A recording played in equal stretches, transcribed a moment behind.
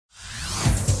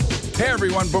Hey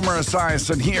everyone, Boomer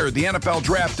Esiason here. The NFL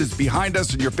Draft is behind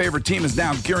us and your favorite team is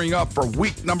now gearing up for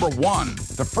week number 1.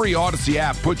 The free Odyssey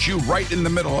app puts you right in the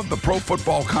middle of the pro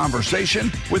football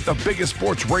conversation with the biggest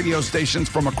sports radio stations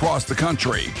from across the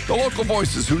country. The local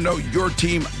voices who know your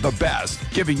team the best,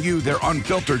 giving you their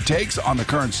unfiltered takes on the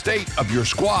current state of your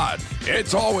squad.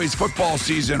 It's always football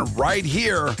season right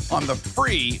here on the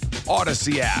free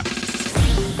Odyssey app.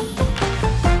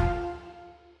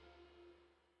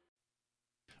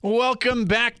 Welcome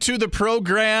back to the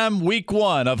program. Week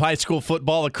 1 of high school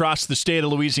football across the state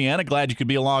of Louisiana. Glad you could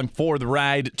be along for the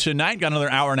ride tonight. Got another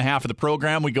hour and a half of the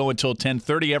program. We go until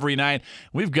 10:30 every night.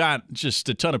 We've got just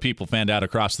a ton of people fanned out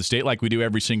across the state like we do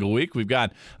every single week. We've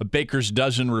got a baker's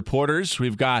dozen reporters.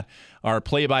 We've got our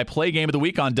play-by-play game of the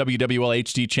week on WWL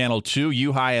HD Channel 2,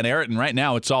 U-High and Arrett. And right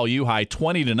now it's all U-High,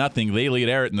 20-0. They lead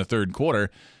Arrett in the third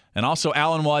quarter. And also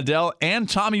Alan Waddell and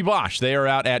Tommy Bosch. They are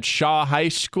out at Shaw High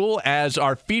School as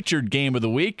our featured game of the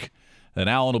week that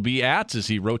Alan will be at as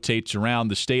he rotates around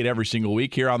the state every single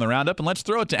week here on the Roundup. And let's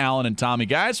throw it to Alan and Tommy.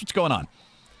 Guys, what's going on?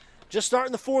 Just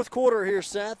starting the fourth quarter here,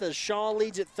 Seth, as Shaw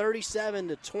leads at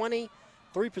 37-20.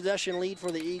 3-possession lead for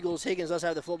the Eagles. Higgins does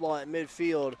have the football at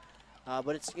midfield.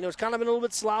 But it's kind of been a little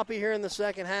bit sloppy here in the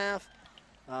second half.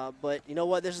 But you know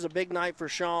what? This is a big night for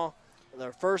Shaw.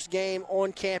 Their first game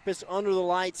on campus under the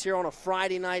lights here on a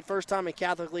Friday night, first time in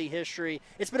Catholic League history.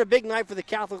 It's been a big night for the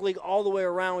Catholic League all the way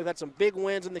around. We've had some big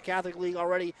wins in the Catholic League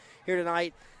already here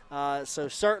tonight. So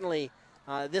certainly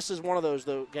this is one of those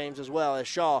games as well, as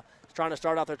Shaw is trying to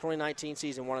start out their 2019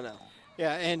 season 1-0.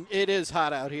 Yeah, and it is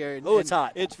hot out here. Oh, it's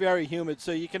hot. It's very humid,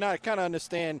 so you can kind of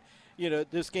understand,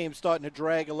 this game's starting to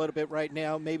drag a little bit right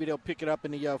now. Maybe they'll pick it up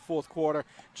in the fourth quarter.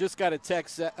 Just got a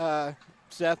text,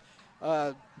 Seth.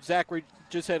 Zachary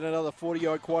just had another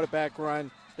 40-yard quarterback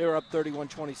run. They were up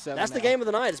 31-27. That's the game of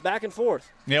the night. It's back and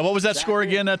forth. Yeah, what was that score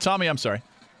again, Tommy? I'm sorry.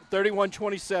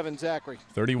 31-27, Zachary.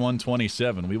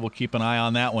 31-27. We will keep an eye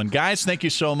on that one. Guys, thank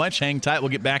you so much. Hang tight. We'll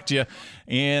get back to you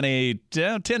in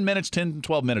 10 minutes, 10,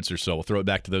 12 minutes or so. We'll throw it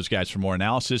back to those guys for more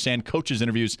analysis and coaches'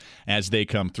 interviews as they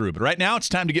come through. But right now, it's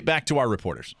time to get back to our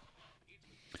reporters.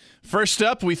 First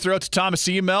up, we throw it to Thomas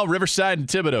Emel, Riverside and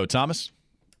Thibodaux. Thomas?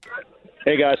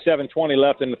 Hey, guys, 7:20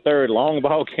 left in the third. Long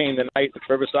ball game tonight with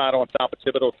Riverside on top of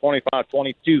Thibodaux,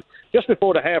 25-22. Just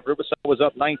before the half, Riverside was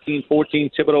up 19-14.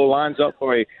 Thibodaux lines up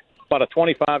for about a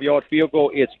 25-yard field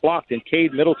goal. It's blocked, and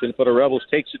Cade Middleton for the Rebels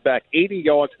takes it back 80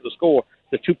 yards for the score.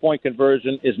 The two-point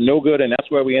conversion is no good, and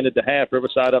that's where we ended the half.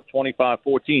 Riverside up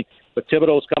 25-14. But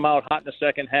Thibodaux's come out hot in the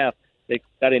second half. They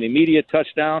got an immediate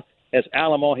touchdown as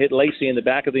Alamo hit Lacey in the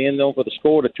back of the end zone for the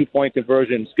score. The two-point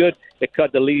conversion is good. It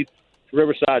cut the lead.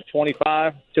 Riverside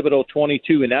 25, Thibodaux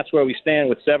 22, and that's where we stand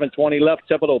with 7:20 left.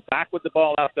 Thibodaux back with the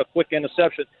ball after a quick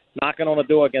interception, knocking on the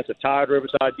door against a tired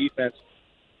Riverside defense.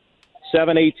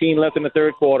 7:18 left in the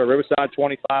third quarter. Riverside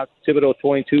 25, Thibodaux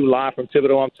 22. Live from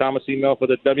Thibodaux, I'm Thomas Emel for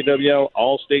the WWL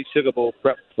All-State Sugar Bowl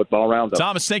Prep Football Roundup.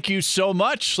 Thomas, thank you so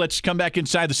much. Let's come back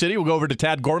inside the city. We'll go over to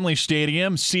Tad Gormley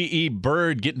Stadium. C.E.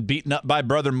 Bird getting beaten up by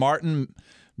Brother Martin.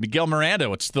 Miguel Miranda,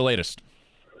 what's the latest?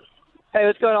 Hey,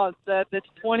 what's going on, Seth? It's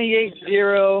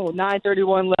 28-0,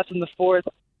 9:31 left in the fourth.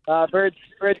 Bird's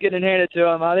getting handed to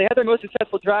them. They had their most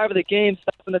successful drive of the game,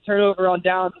 stopping the turnover on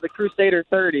down to the Crusader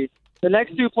 30. The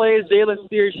next two plays, Jalen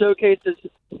Spears showcased his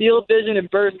field vision and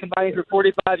burst, combining for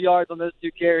 45 yards on those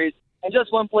two carries. And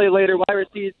just one play later,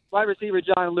 wide receiver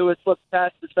John Lewis flipped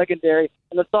past the secondary,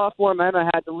 and the sophomore Mena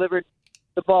had delivered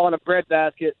the ball in a bread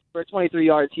basket for a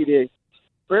 23-yard TD.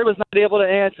 Bird was not able to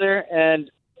answer, and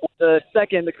the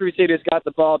second, the Crusaders got the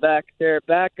ball back. Their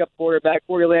backup quarterback,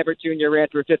 Corey Lambert Jr., ran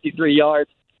for 53 yards.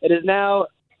 It is now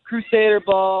Crusader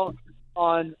ball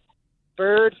on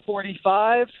Bird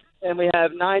 45, and we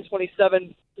have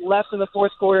 9:27 left in the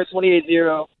fourth quarter,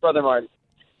 28-0, Brother Martin.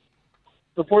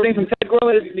 Reporting from Ted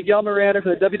Gorley, this is Miguel Miranda for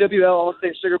the WWL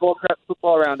All-State Sugar Bowl Prep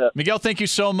Football Roundup. Miguel, thank you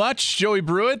so much. Joey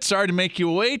Brewitt, sorry to make you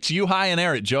wait. U-High and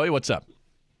Arrett. Joey, what's up?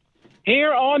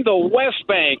 Here on the West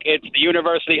Bank, it's the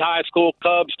University High School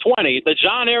Cubs 20, the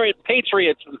John Arrett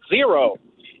Patriots 0.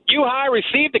 U-High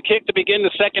received the kick to begin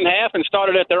the second half and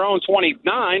started at their own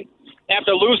 29.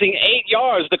 After losing 8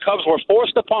 yards, the Cubs were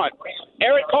forced to punt.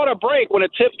 Arrett caught a break when a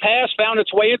tip pass found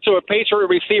its way into a Patriot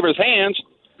receiver's hands.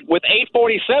 With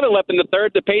 8:47 left in the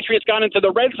third, the Patriots got into the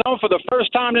red zone for the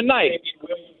first time tonight.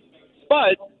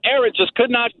 But Arrett just could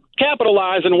not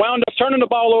capitalize and wound up turning the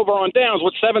ball over on downs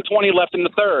with 7:20 left in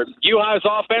the third. U-High's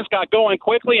offense got going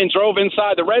quickly and drove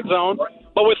inside the red zone,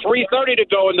 but with 3:30 to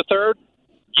go in the third,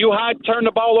 U-High turned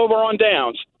the ball over on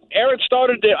downs. Arrett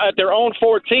started at their own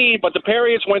 14, but the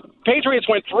Patriots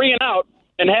went 3 and out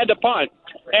and had to punt.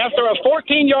 After a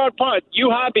 14-yard punt,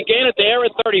 U-High began at the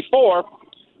Arrett 34.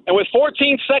 And with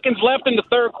 14 seconds left in the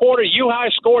third quarter, U-High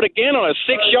scored again on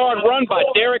a 6-yard run by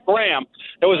Derek Graham.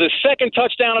 It was his second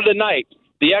touchdown of the night.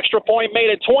 The extra point made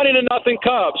it 20-0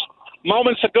 Cubs.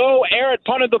 Moments ago, Eric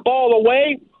punted the ball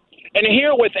away. And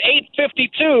here with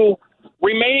 8:52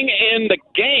 remaining in the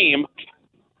game,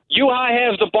 U-High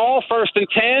has the ball, 1st and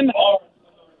 10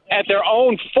 at their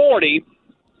own 40.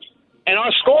 And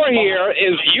our score here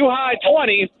is U-High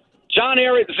 20, John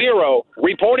Ehret 0.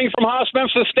 Reporting from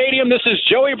Haas-Memphis Stadium, this is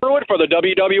Joey Brewitt for the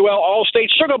WWL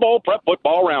All-State Sugar Bowl Prep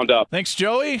Football Roundup. Thanks,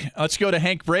 Joey. Let's go to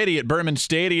Hank Brady at Berman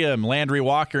Stadium. Landry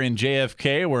Walker and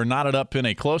JFK were knotted up in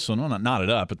a close one. Well, not knotted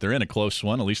up, but they're in a close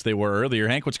one. At least they were earlier.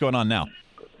 Hank, what's going on now?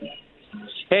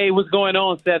 Hey, what's going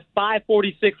on, Seth?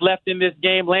 5:46 left in this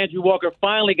game. Landry Walker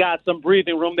finally got some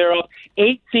breathing room. They're up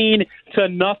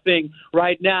 18-0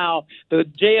 right now. The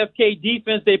JFK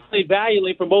defense, they played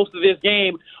valiantly for most of this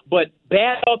game, but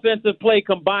bad offensive play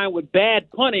combined with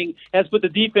bad punting has put the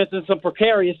defense in some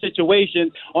precarious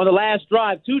situations. On the last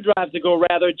drive, 2 drives ago,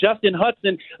 rather, Justin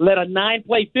Hudson led a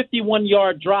 9-play,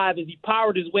 51-yard drive as he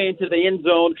powered his way into the end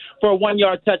zone for a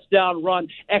 1-yard touchdown run.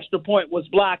 Extra point was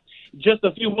blocked. Just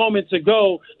a few moments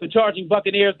ago, the Charging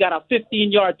Buccaneers got a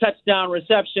 15-yard touchdown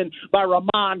reception by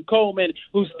Ramon Coleman,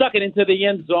 who stuck it into the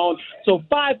end zone. So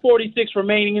 5:46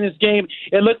 remaining in this game.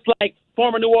 It looks like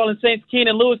former New Orleans Saints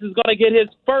Keenan Lewis is going to get his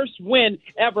first win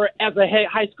ever as a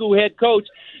high school head coach,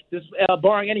 just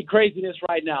barring any craziness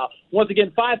right now. Once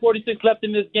again, 5:46 left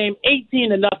in this game,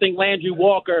 18-0 Landry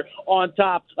Walker on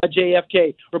top of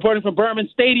JFK. Reporting from Berman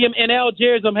Stadium in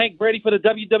Algiers, I'm Hank Brady for the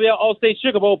WWL All-State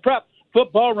Sugar Bowl Prep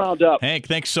Football Roundup. Hank,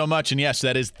 thanks so much. And yes,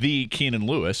 that is the Keenan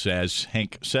Lewis, as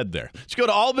Hank said there. Let's go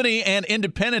to Albany and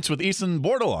Independence with Ethan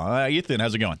Bordelon. Ethan,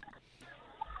 how's it going?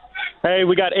 Hey,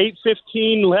 we got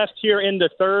 8:15 left here in the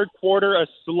third quarter, a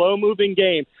slow-moving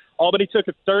game. Albany took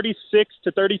a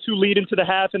 36-32 lead into the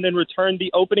half and then returned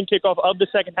the opening kickoff of the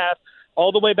second half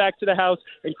all the way back to the house,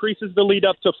 increases the lead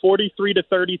up to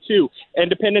 43-32.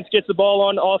 Independence gets the ball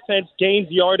on offense, gains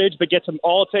yardage, but gets them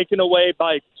all taken away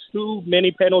by too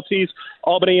many penalties.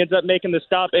 Albany ends up making the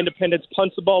stop. Independence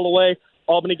punts the ball away.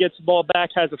 Albany gets the ball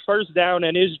back, has a first down,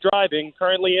 and is driving,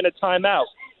 currently in a timeout.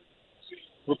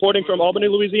 Reporting from Albany,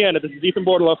 Louisiana, this is Ethan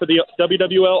Bordelon for the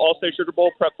WWL All-State Sugar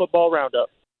Bowl Prep Football Roundup.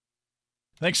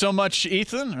 Thanks so much,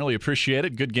 Ethan. Really appreciate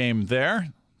it. Good game there.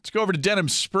 Let's go over to Denham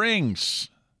Springs.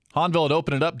 Hahnville had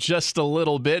opened it up just a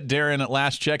little bit. Darren, at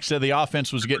last check, said the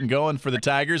offense was getting going for the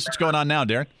Tigers. What's going on now,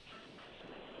 Darren?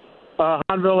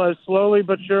 Hahnville has slowly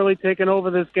but surely taken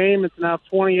over this game. It's now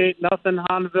 28-0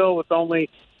 Hahnville with only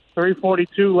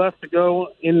 3:42 left to go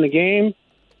in the game.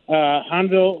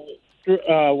 Hahnville,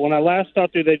 when I last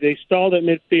talked to them, they stalled at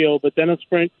midfield, but Denham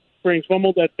Springs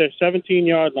fumbled at their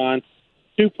 17-yard line.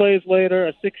 2 plays later,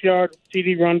 a 6-yard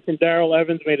TD run from Darrell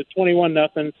Evans made it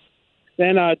 21-0.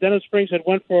 Then Denham Springs had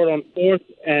went for it on 4th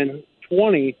and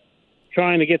 20,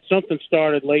 trying to get something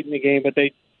started late in the game, but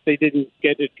they didn't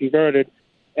get it converted.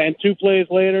 And 2 plays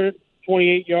later,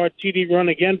 28-yard TD run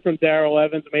again from Darrell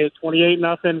Evans made it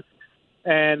 28-0.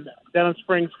 And Denham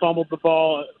Springs fumbled the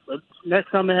ball.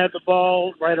 Next time they had the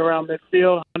ball, right around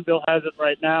midfield. Hahnville has it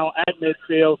right now at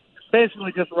midfield,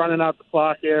 basically just running out the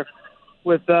clock here.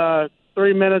 With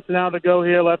 3 minutes now to go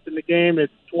here left in the game,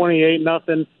 it's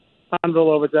 28-0. Hahnville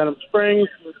over Denham Springs.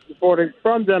 Reporting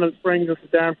from Denham Springs, this is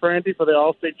Darren Franti for the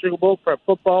All-State Sugar Bowl Prep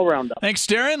Football Roundup. Thanks,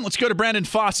 Darren. Let's go to Brandon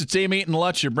Fawcett's Amy Eaton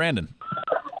Lutcher. Brandon.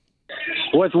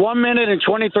 With 1 minute and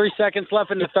 23 seconds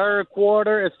left in the third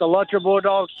quarter, it's the Lutcher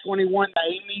Bulldogs 21, the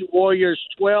Amy Warriors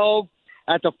 12.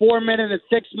 At the 4 minute and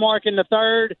 6 mark in the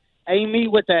third, Amy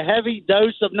with a heavy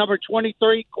dose of number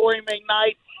 23, Corey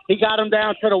McKnight. He got him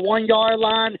down to the 1-yard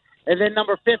line. And then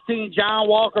number 15, John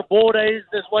Walker, Bulldogs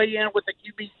his way in with the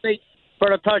QB6 for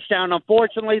the touchdown.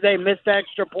 Unfortunately, they missed the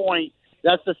extra point.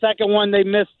 That's the second one they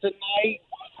missed tonight.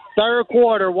 Third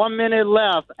quarter, 1 minute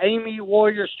left. Amy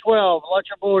Warriors 12,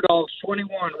 Lutcher Bulldogs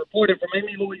 21. Reported from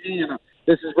Amy, Louisiana.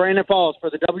 This is Brandon Falls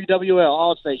for the WWL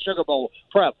All-State Sugar Bowl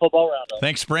Prep Football Roundup.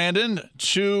 Thanks, Brandon.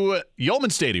 To Yeoman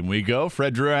Stadium we go.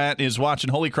 Fred Druat is watching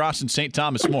Holy Cross and St.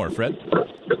 Thomas More. Fred?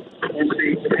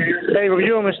 Hey, we're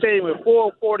Yeoman Stadium with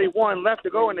 4:41 left to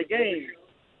go in the game.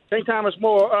 St. Thomas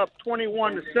More up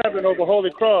 21-7 over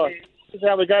Holy Cross. This is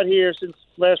how we got here since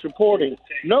last reporting.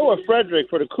 Noah Frederick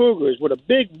for the Cougars with a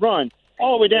big run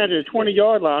all the way down to the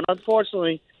 20-yard line.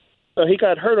 Unfortunately, he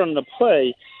got hurt on the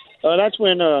play. That's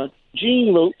when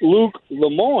Luke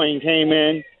Lemoyne came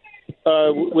in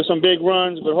with some big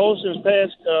runs. But Holston's pass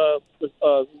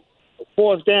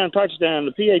fourth down touchdown.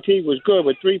 The PAT was good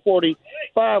with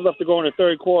 3:45 left to go in the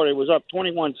third quarter. It was up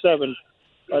 21-7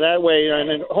 that way. And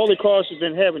then Holy Cross has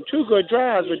been having 2 good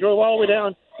drives. We drove all the way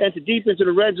down entered deep into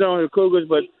the red zone of the Cougars,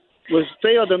 but was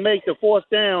failed to make the fourth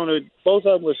down. Both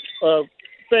of them was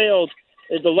failed.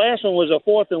 The last one was a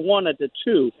 4th and 1 at the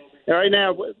 2. And right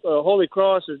now, Holy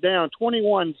Cross is down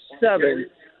 21-7.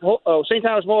 St.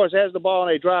 Thomas Morris has the ball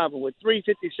and they drive, and with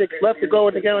 3:56 left to go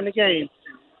in the game.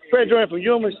 Fred Joyner from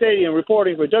Human Stadium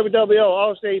reporting for WWL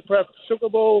All-State Prep Sugar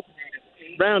Bowl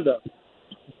Roundup.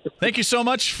 Thank you so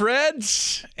much, Fred.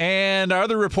 And our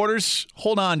other reporters,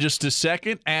 hold on just a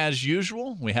second. As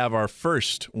usual, we have our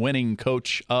first winning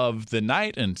coach of the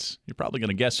night, and you're probably going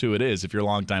to guess who it is if you're a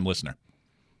longtime listener.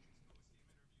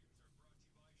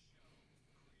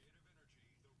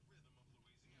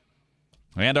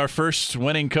 And our first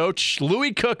winning coach,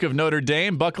 Louis Cook of Notre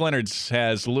Dame. Buck Leonards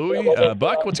has Louis.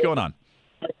 Buck, what's going on?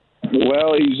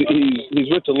 Well, he's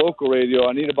with the local radio.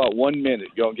 I need about 1 minute.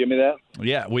 You want to give me that?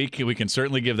 Yeah, we can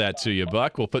certainly give that to you,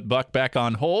 Buck. We'll put Buck back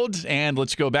on hold, and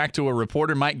let's go back to a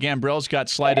reporter. Mike Gambrell's got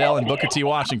Slidell and Booker T.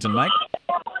 Washington. Mike?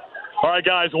 All right,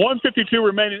 guys, 1:52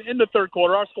 remaining in the third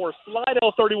quarter. Our score is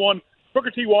Slidell 31,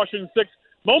 Booker T. Washington 6.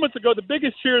 Moments ago, the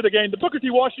biggest cheer of the game, the Booker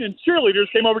T. Washington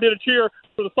cheerleaders came over and did a cheer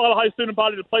for the Slidell High student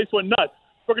body. The place went nuts.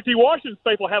 Booker T. Washington's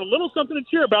faithful have a little something to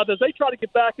cheer about as they try to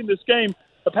get back in this game.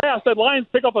 The pass, that Lions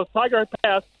pick up a Tiger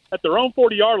pass at their own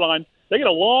 40-yard line. They get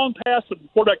a long pass from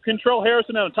quarterback Kentrell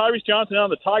Harrison down to Tyrese Johnson down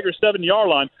to the Tigers' 7-yard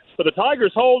line. So the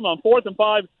Tigers hold on 4th and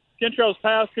 5. Kentrell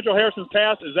Harrison's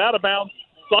pass is out of bounds.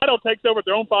 Slidell takes over at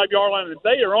their own 5-yard line, and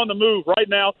they are on the move right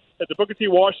now at the Booker T.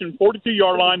 Washington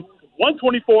 42-yard line.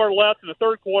 1:24 left in the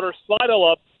third quarter. Slidell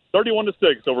up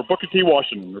 31-6 over Booker T.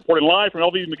 Washington. Reporting live from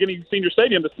LV McGinney Senior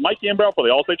Stadium, this is Mike Gambrell for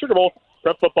the All-State Sugar Bowl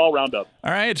Prep Football Roundup.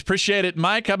 All right, appreciate it,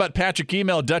 Mike. How about Patrick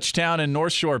Email, Dutchtown and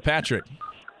North Shore? Patrick.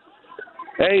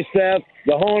 Hey, Seth.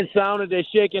 The horn sounded. They're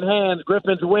shaking hands.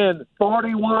 Griffins win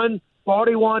 41-7.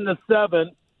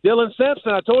 Dylan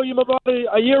Sampson, I told you about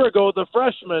a year ago, the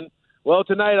freshman. Well,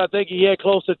 tonight I think he had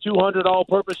close to 200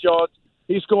 all-purpose yards.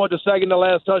 He scored the second to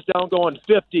last touchdown, going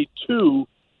 52 to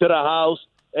the house.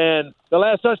 And the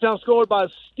last touchdown scored by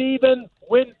Stephen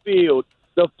Winfield,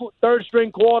 the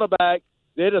third-string quarterback.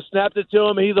 They'd have snapped it to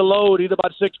him. He's a load. He's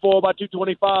about 6'4", about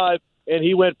 225. And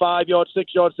he went 5 yards,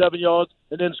 6 yards, 7 yards,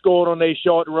 and then scored on a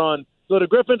short run. So the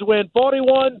Griffins win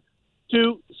 41-7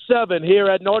 here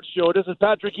at North Shore. This is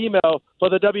Patrick Email for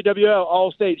the WWL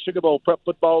All-State Sugar Bowl Prep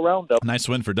Football Roundup. Nice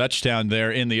win for Dutchtown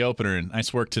there in the opener. And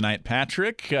nice work tonight,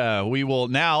 Patrick. We will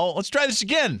now, let's try this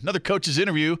again. Another coach's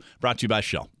interview brought to you by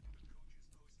Shell.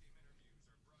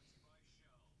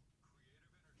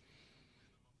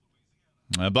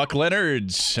 Buck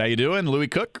Leonards, how you doing? Louis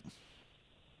Cook.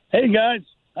 Hey, guys.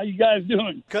 How you guys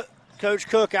doing? Coach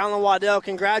Cook, Alan Waddell,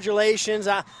 congratulations.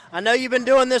 I know you've been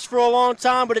doing this for a long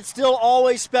time, but it's still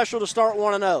always special to start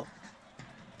 1-0.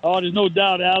 Oh, there's no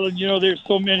doubt, Alan. You know, there's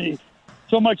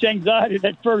so much anxiety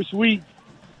that first week.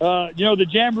 The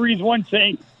jamboree is one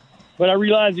thing, but I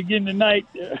realized again tonight,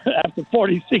 after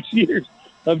 46 years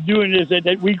of doing this,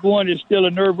 that week one is still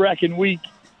a nerve-wracking week.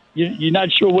 You're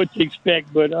not sure what to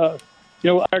expect, but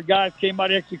our guys came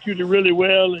out, executed really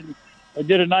well, and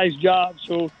did a nice job.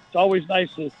 So it's always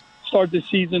nice to start the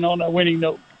season on a winning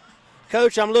note.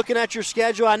 Coach, I'm looking at your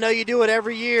schedule. I know you do it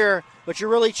every year, but you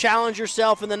really challenge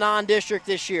yourself in the non-district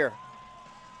this year.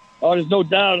 Oh, there's no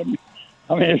doubt.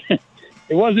 I mean,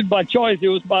 it wasn't by choice. It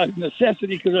was by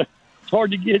necessity because it's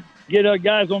hard to get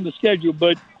guys on the schedule.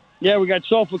 But, yeah, we got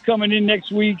Suffolk coming in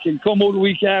next week and Como the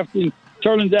week after and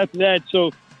Turlins after that.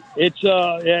 So it's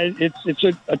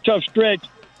a tough stretch,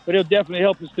 but it'll definitely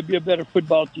help us to be a better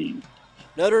football team.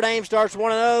 Notre Dame starts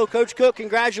 1-0. Coach Cook,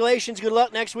 congratulations. Good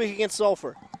luck next week against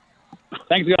Sulphur.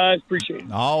 Thanks, guys. Appreciate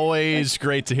it. Always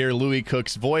great to hear Louis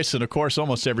Cook's voice. And, of course,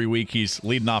 almost every week he's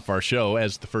leading off our show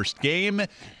as the first game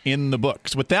in the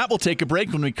books. With that, we'll take a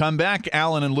break. When we come back,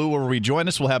 Alan and Lou will rejoin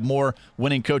us. We'll have more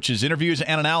winning coaches interviews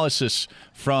and analysis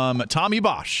from Tommy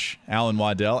Bosch, Alan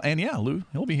Waddell. And, yeah, Lou,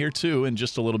 he'll be here, too, in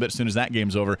just a little bit as soon as that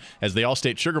game's over as the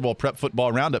All-State Sugar Bowl Prep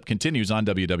Football Roundup continues on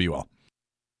WWL.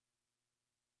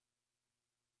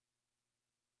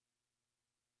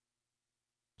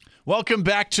 Welcome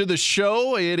back to the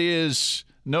show. It is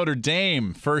Notre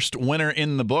Dame, first winner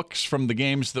in the books from the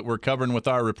games that we're covering with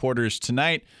our reporters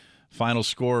tonight. Final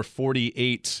score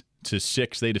 48-6.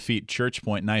 They defeat Church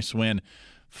Point. Nice win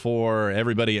for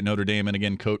everybody at Notre Dame. And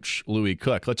again, Coach Louis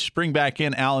Cook. Let's bring back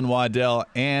in Alan Waddell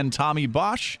and Tommy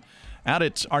Bosch out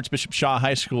at Archbishop Shaw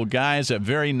High School. Guys, a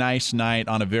very nice night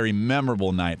on a very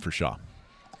memorable night for Shaw.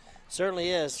 Certainly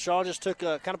is. Shaw just took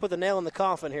kind of put the nail in the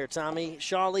coffin here, Tommy.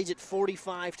 Shaw leads at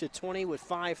 45-20 with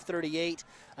 5:38.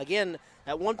 Again,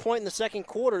 at one point in the second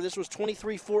quarter, this was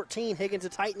 23-14. Higgins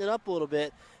had tightened it up a little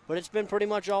bit, but it's been pretty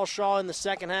much all Shaw in the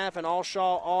second half and all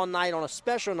Shaw all night on a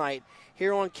special night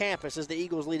here on campus as the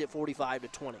Eagles lead at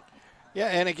 45-20. Yeah,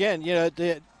 and again,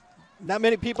 not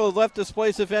many people have left this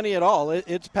place, if any at all.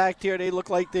 It's packed here. They look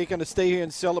like they're going to stay here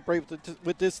and celebrate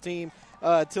with this team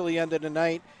till the end of the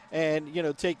night and,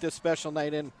 take this special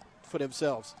night in for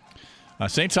themselves.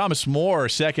 St. Thomas More,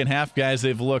 second half, guys,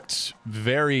 they've looked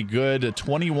very good.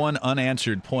 21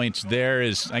 unanswered points there.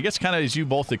 I guess kind of as you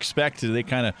both expected, they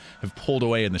kind of have pulled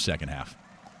away in the second half.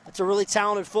 It's a really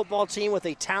talented football team with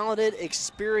a talented,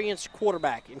 experienced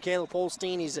quarterback. And Caleb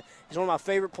Holstein, he's one of my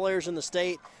favorite players in the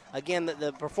state. Again,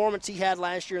 the performance he had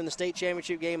last year in the state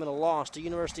championship game and the loss to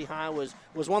University High was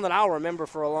one that I'll remember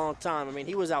for a long time. I mean,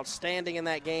 he was outstanding in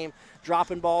that game,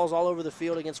 dropping balls all over the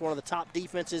field against one of the top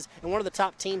defenses and one of the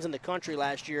top teams in the country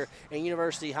last year in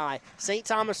University High. St.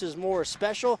 Thomas is more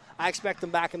special. I expect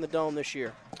them back in the Dome this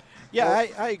year. Yeah,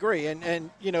 I agree. And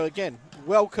again,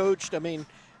 well coached. I mean,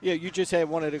 you just had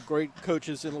one of the great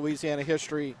coaches in Louisiana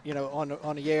history,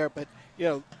 on the air. But,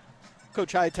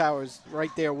 Coach Hightower's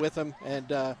right there with them, and,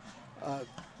 they're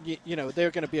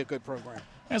going to be a good program.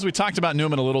 As we talked about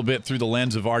Newman a little bit through the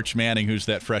lens of Arch Manning, who's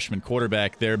that freshman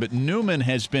quarterback there, but Newman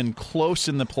has been close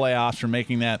in the playoffs for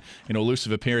making that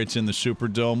elusive appearance in the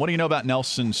Superdome. What do you know about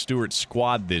Nelson Stewart's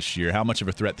squad this year? How much of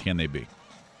a threat can they be?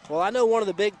 Well, I know one of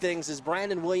the big things is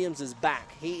Brandon Williams is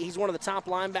back. He's one of the top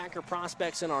linebacker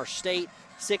prospects in our state,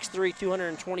 6'3",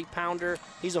 220-pounder.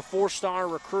 He's a four-star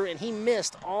recruit, and he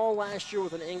missed all last year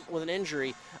with an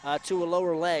injury to a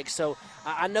lower leg. So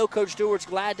I know Coach Stewart's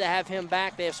glad to have him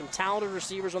back. They have some talented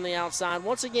receivers on the outside.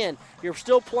 Once again, you're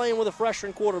still playing with a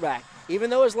freshman quarterback. Even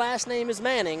though his last name is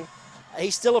Manning,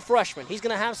 he's still a freshman. He's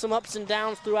going to have some ups and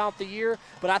downs throughout the year,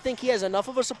 but I think he has enough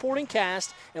of a supporting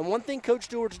cast. And one thing Coach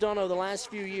Stewart's done over the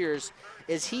last few years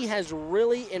is he has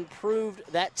really improved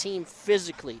that team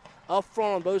physically, up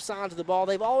front on both sides of the ball.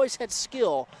 They've always had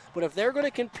skill, but if they're going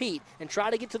to compete and try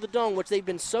to get to the Dome, which they've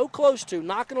been so close to,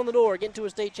 knocking on the door, getting to a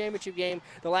state championship game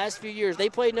the last few years, they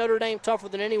played Notre Dame tougher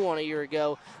than anyone a year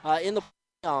ago in the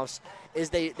playoffs, is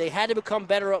they had to become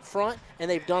better up front, and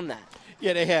they've done that.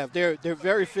 Yeah, they have. They're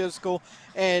very physical.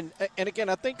 And again,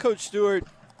 I think Coach Stewart,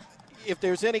 if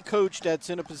there's any coach that's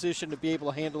in a position to be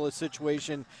able to handle a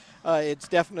situation, it's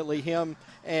definitely him.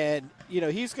 And,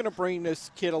 he's going to bring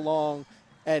this kid along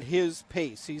at his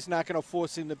pace. He's not going to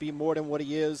force him to be more than what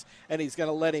he is, and he's going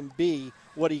to let him be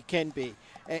what he can be.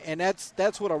 And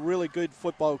that's what a really good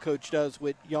football coach does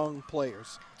with young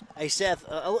players. Hey, Seth,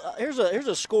 here's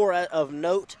a score of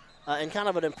note and kind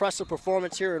of an impressive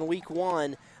performance here in Week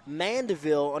 1.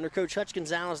 Mandeville, under Coach Hutch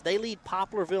Gonzalez, they lead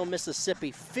Poplarville,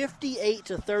 Mississippi,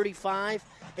 58-35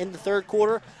 in the third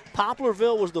quarter.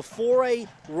 Poplarville was the 4A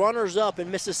runners-up in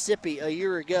Mississippi a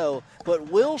year ago, but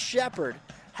Will Shepard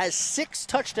has 6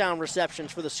 touchdown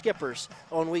receptions for the Skippers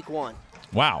on Week 1.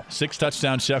 Wow, 6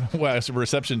 touchdown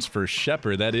receptions for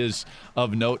Shepard. That is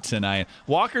of note tonight.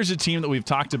 Walker's a team that we've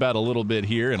talked about a little bit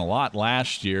here and a lot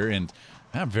last year, and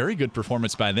very good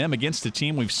performance by them against a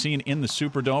team we've seen in the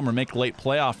Superdome or make late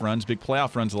playoff runs, big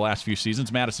playoff runs the last few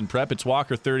seasons. Madison Prep, it's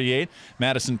Walker 38,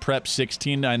 Madison Prep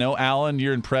 16. I know, Alan,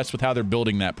 you're impressed with how they're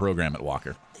building that program at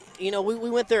Walker. We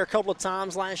went there a couple of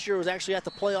times last year. It was actually at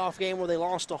the playoff game where they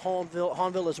lost to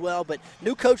Hahnville as well. But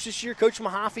new coach this year, Coach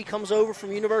Mahaffey, comes over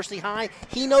from University High.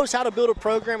 He knows how to build a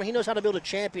program, and he knows how to build a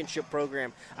championship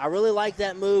program. I really like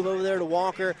that move over there to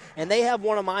Walker. And they have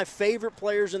one of my favorite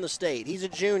players in the state. He's a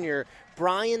junior,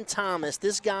 Brian Thomas.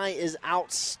 This guy is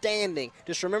outstanding.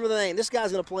 Just remember the name. This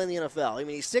guy's going to play in the NFL. I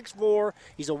mean, he's 6'4".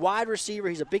 He's a wide receiver.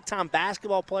 He's a big-time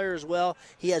basketball player as well.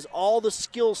 He has all the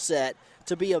skill set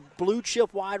to be a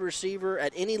blue-chip wide receiver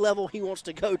at any level he wants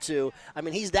to go to. I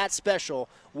mean, he's that special.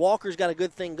 Walker's got a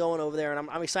good thing going over there, and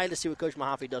I'm excited to see what Coach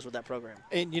Mahaffey does with that program.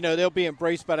 And, they'll be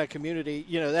embraced by that community.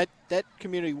 That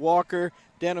community, Walker,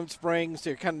 Denham Springs,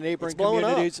 they're kind of neighboring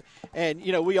communities. Up. And,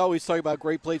 we always talk about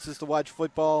great places to watch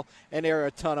football, and there are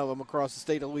a ton of them across the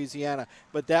state of Louisiana.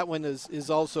 But that one is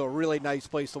also a really nice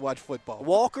place to watch football.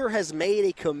 Walker has made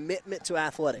a commitment to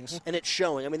athletics, and it's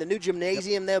showing. I mean, the new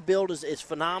gymnasium they've built is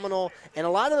phenomenal. And a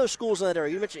lot of those schools in that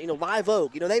area, you mentioned, Live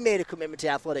Oak, they made a commitment to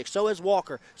athletics. So has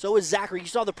Walker. So is Zachary. You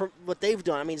saw what they've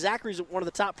done. I mean, Zachary's one of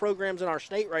the top programs in our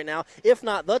state right now, if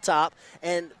not the top.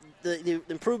 And the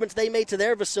improvements they made to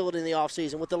their facility in the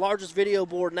offseason with the largest video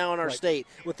board now in our state,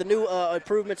 with the new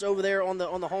improvements over there on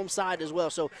the home side as well.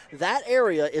 So that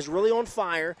area is really on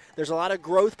fire. There's a lot of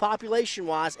growth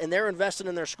population-wise, and they're investing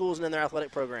in their schools and in their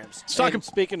athletic programs.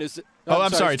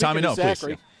 I'm sorry, Tommy. No,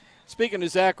 Zachary. please. Speaking of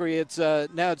Zachary, it's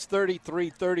now it's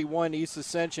 33-31 East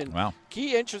Ascension. Wow.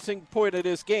 Key interesting point of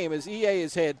this game is EA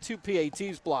has had 2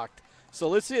 PATs blocked. So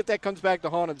let's see if that comes back to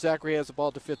haunt him. Zachary has the ball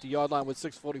at the 50-yard line with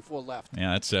 6:44 left.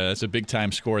 Yeah, that's a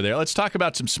big-time score there. Let's talk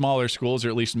about some smaller schools, or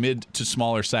at least mid to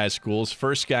smaller size schools.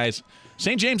 First, guys,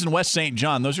 St. James and West St.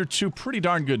 John. Those are two pretty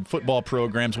darn good football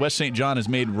programs. West St. John has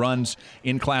made runs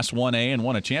in Class 1A and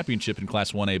won a championship in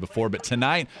Class 1A before. But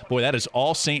tonight, boy, that is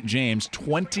all St. James,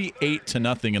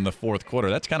 28-0 in the fourth quarter.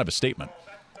 That's kind of a statement.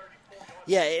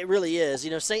 Yeah, it really is.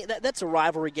 You know, that's a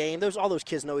rivalry game. All those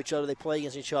kids know each other. They play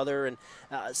against each other. And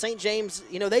St. James,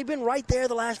 you know, they've been right there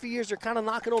the last few years. They're kind of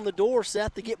knocking on the door,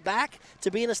 Seth, to get back to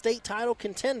being a state title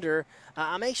contender.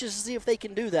 I'm anxious to see if they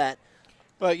can do that.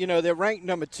 But, you know, they're ranked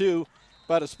number 2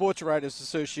 by the Sports Writers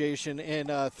Association in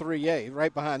 3A,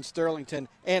 right behind Sterlington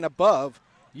and above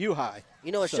U-High.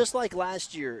 You know, it's just like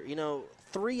last year. You know,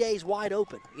 3A's wide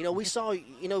open. You know, we saw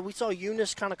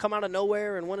Eunice kind of come out of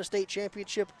nowhere and win a state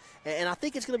championship, and I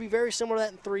think it's going to be very similar to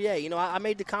that in 3A. You know, I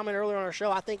made the comment earlier on our show.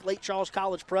 I think Lake Charles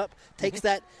College Prep takes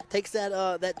that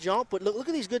jump. But look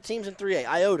at these good teams in 3A: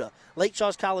 Iota, Lake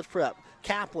Charles College Prep,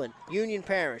 Kaplan, Union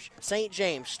Parish, St.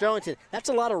 James, Sterlington. That's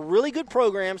a lot of really good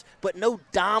programs, but no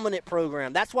dominant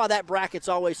program. That's why that bracket's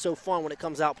always so fun when it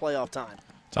comes out playoff time.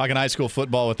 Talking high school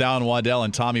football with Alan Waddell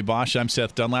and Tommy Bosch. I'm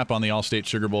Seth Dunlap on the All-State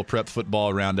Sugar Bowl Prep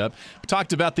Football Roundup. We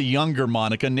talked about the younger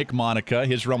Monica, Nick Monica.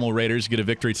 His Rummel Raiders get a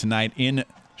victory tonight in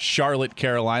Charlotte,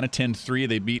 Carolina, 10-3.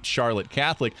 They beat Charlotte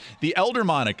Catholic. The elder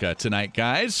Monica tonight,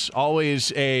 guys.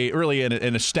 Always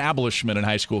an establishment in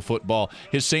high school football.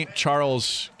 His St.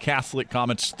 Charles Catholic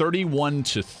Comets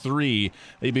 31-3.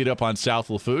 They beat up on South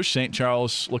Lafourche. St.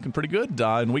 Charles looking pretty good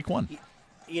in week 1.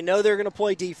 You know they're going to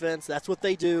play defense. That's what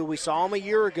they do. We saw them a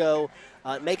year ago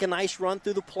make a nice run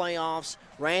through the playoffs,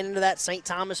 ran into that St.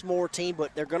 Thomas More team,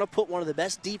 but they're going to put one of the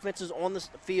best defenses on the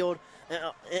field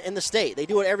in the state. They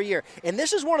do it every year. And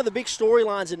this is one of the big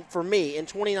storylines for me in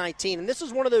 2019. And this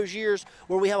is one of those years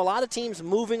where we have a lot of teams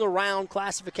moving around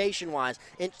classification-wise.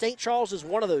 And St. Charles is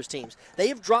one of those teams. They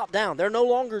have dropped down. They're no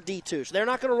longer D2, so they're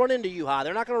not going to run into U-High.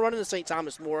 They're not going to run into St.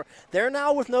 Thomas More. They're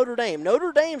now with Notre Dame.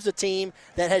 Notre Dame's a team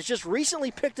that has just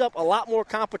recently picked up a lot more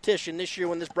competition this year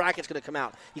when this bracket's going to come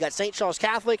out. You got St. Charles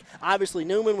Catholic, obviously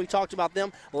Newman, we talked about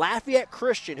them. Lafayette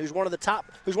Christian, who's one of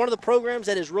the programs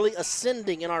that is really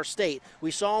ascending in our state.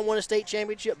 We saw them win a state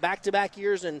championship back-to-back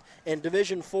years in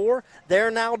Division 4.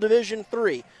 They're now Division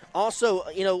 3. Also,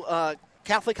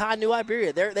 Catholic High New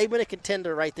Iberia, they've been a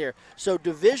contender right there. So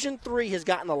Division 3 has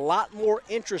gotten a lot more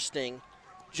interesting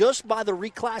just by the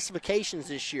reclassifications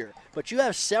this year. But you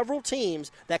have several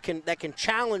teams that can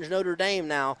challenge Notre Dame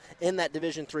now in that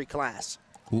Division 3 class.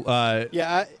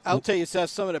 I'll tell you, Seth,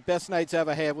 some of the best nights I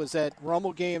ever had was at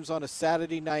Rummel games on a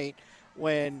Saturday night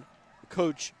when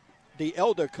the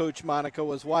elder Coach Monica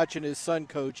was watching his son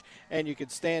coach, and you could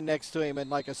stand next to him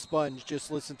and like a sponge just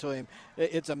listen to him.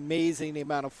 It's amazing the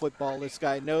amount of football this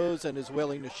guy knows and is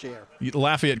willing to share.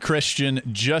 Lafayette Christian,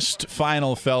 just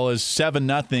final, fellas,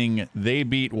 7-0. They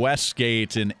beat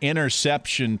Westgate. An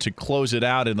interception to close it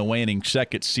out in the waning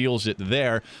second seals it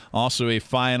there. Also a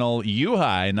final,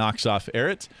 U-High knocks off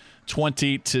Errett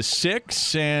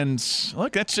 20-6. And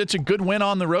look, it's a good win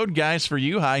on the road, guys, for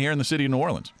U-High here in the city of New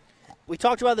Orleans. We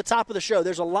talked about at the top of the show,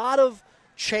 there's a lot of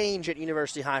change at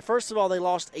University High. First of all, they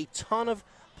lost a ton of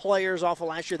players off of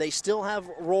last year. They still have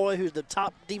Roy, who's the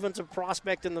top defensive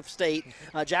prospect in the state,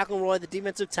 Jacqueline Roy, the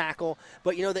defensive tackle.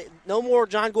 But, no more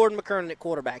John Gordon McKernan at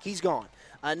quarterback. He's gone.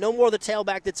 No more the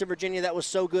tailback that's in Virginia that was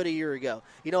so good a year ago.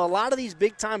 A lot of these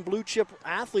big-time blue-chip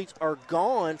athletes are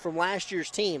gone from last year's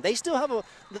team. They still have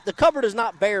the cupboard is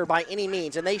not bare by any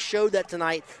means, and they showed that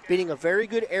tonight, beating a very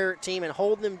good Eric team and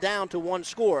holding them down to one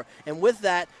score. And with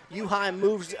that, U-High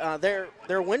moves their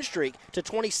win streak to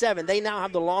 27. They now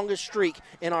have the longest streak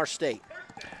in our state.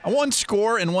 One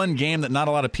score in one game that not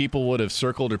a lot of people would have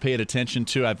circled or paid attention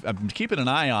to. I've been keeping an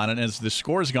eye on it. As the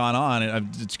score's gone on,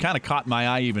 it's kind of caught my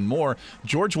eye even more.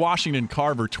 George Washington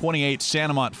Carver 28,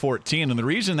 Santamont 14. And the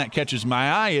reason that catches my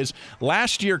eye is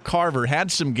last year Carver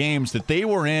had some games that they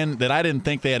were in that I didn't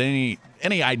think they had any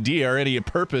idea or any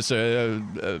purpose,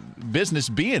 business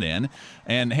being in.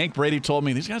 And Hank Brady told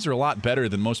me these guys are a lot better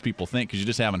than most people think because you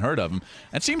just haven't heard of them.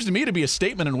 That seems to me to be a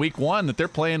statement in week 1 that they're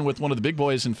playing with one of the big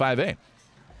boys in 5A.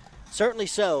 Certainly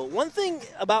so. One thing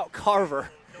about Carver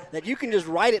that you can just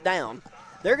write it down,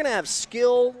 they're going to have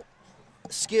skill,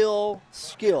 skill,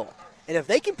 skill. And if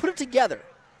they can put it together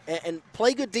and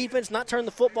play good defense, not turn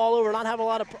the football over, not have a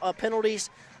lot of penalties,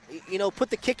 put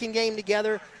the kicking game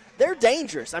together, they're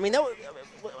dangerous. I mean,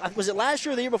 was it last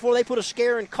year or the year before they put a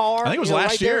scare in Carr? I think it was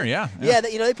last year, yeah. Yeah,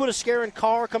 they put a scare in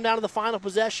Carr, come down to the final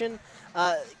possession.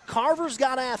 Carver's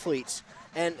got athletes.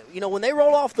 And, when they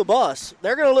roll off the bus,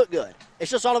 they're going to look good. It's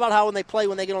just all about how when they play,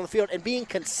 when they get on the field, and being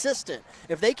consistent.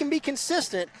 If they can be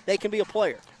consistent, they can be a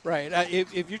player. Right.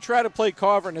 If you try to play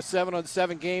Carver in a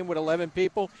 7-on-7 game with 11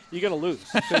 people, you're going to lose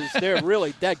because they're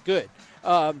really that good.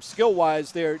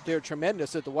 Skill-wise, they're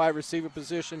tremendous at the wide receiver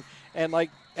position. And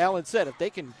like Alan said, if they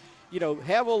can,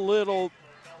 have a little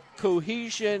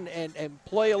cohesion and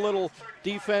play a little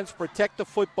defense, protect the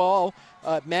football,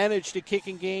 manage the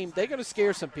kicking game, they're going to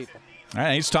scare some people. All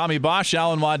right, he's Tommy Bosch,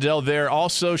 Alan Waddell there.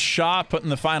 Also, Shaw putting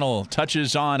the final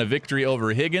touches on a victory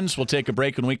over Higgins. We'll take a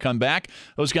break when we come back.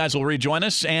 Those guys will rejoin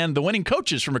us, and the winning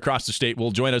coaches from across the state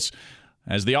will join us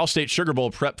as the All-State Sugar Bowl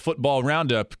Prep Football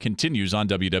Roundup continues on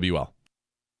WWL.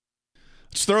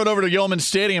 Let's throw it over to Yeoman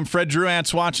Stadium. Fred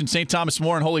Druant's watching St. Thomas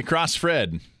More and Holy Cross.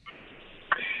 Fred.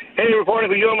 Hey, reporting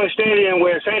for Yeoman Stadium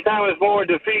where St. Thomas More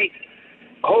defeats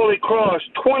Holy Cross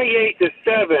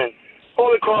 28-7.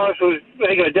 Holy Cross was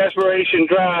making a desperation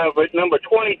drive, but number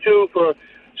 22 for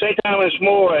St. Thomas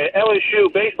More,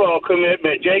 LSU baseball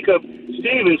commitment, Jacob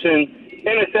Stevenson,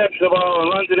 intercepts the ball and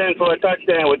runs it in for a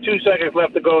touchdown with 2 seconds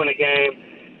left to go in the game.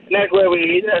 And that's where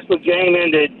the game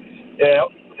ended.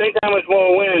 St. Thomas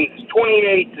More wins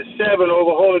 28-7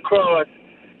 over Holy Cross.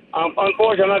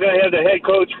 Unfortunately, I'm not going to have the head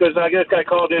coach because I just got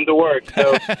called into work.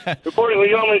 So, reporting for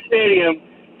Yeoman Stadium,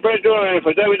 Fred Durant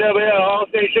for WWL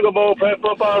All-State Sugar Bowl Prep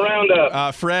Football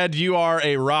Roundup. Fred, you are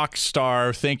a rock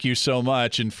star. Thank you so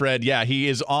much. And Fred, he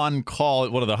is on call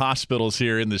at one of the hospitals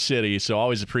here in the city, so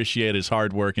always appreciate his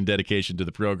hard work and dedication to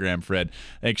the program, Fred.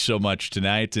 Thanks so much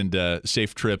tonight, and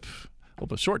safe trip. Well,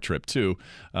 a short trip, too,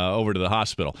 over to the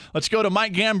hospital. Let's go to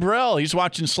Mike Gambrell. He's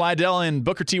watching Slidell in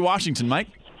Booker T. Washington. Mike?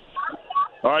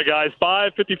 All right, guys,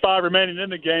 5:55 remaining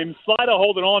in the game. Slidell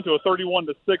holding on to a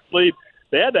 31-6 lead.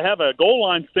 They had to have a goal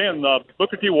line stand.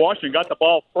 Booker T. Washington got the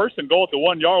ball first and goal at the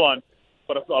 1-yard line,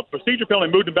 but a procedure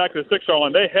penalty moved them back to the 6-yard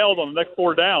line. They held on the next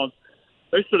 4 downs.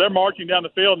 They're marching down the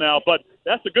field now, but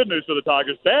that's the good news for the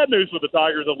Tigers. Bad news for the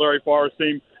Tigers of Larry Farr's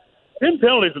team. 10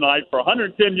 penalties tonight for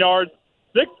 110 yards,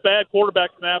 6 bad quarterback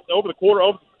snaps over the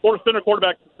center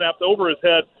quarterback snaps over his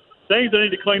head. Things they need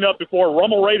to clean up before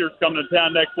Rummel Raiders coming to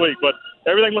town next week. But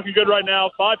everything looking good right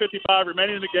now. 5:55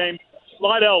 remaining in the game.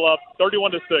 Slidell up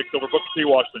 31-6 over Booker T.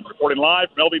 Washington. Reporting live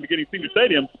from LB McGinney Senior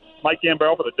Stadium, Mike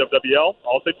Gambrell for the WWL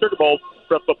All-State Sugar Bowl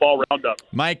Prep Football Roundup.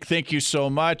 Mike, thank you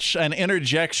so much. An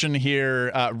interjection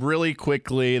here really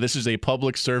quickly. This is a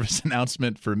public service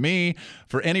announcement for me.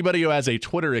 For anybody who has a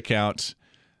Twitter account,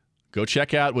 go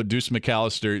check out what Deuce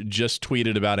McAllister just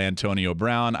tweeted about Antonio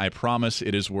Brown. I promise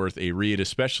it is worth a read,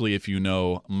 especially if you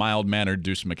know mild-mannered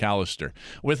Deuce McAllister.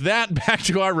 With that, back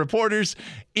to our reporters.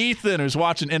 Ethan, who's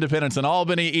watching Independence in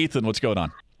Albany. Ethan, what's going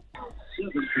on?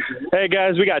 Hey,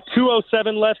 guys, we got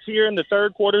 2:07 left here in the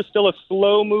third quarter. Still a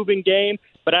slow-moving game,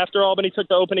 but after Albany took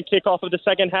the opening kickoff of the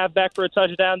second half back for a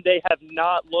touchdown, they have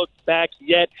not looked back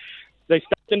yet. They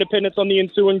stopped Independence on the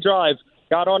ensuing drive,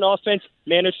 got on offense,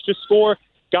 managed to score,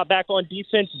 got back on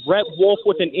defense. Brett Wolf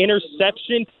with an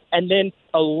interception, and then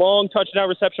a long touchdown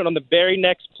reception on the very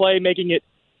next play, making it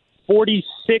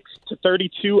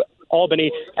 46-32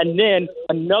 Albany. And then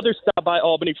another stop by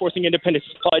Albany, forcing Independence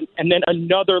to punt, and then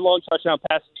another long touchdown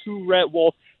pass to Brett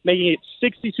Wolf, making it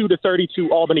 62-32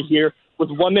 Albany here with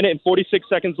 1 minute and 46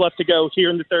 seconds left to go here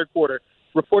in the third quarter.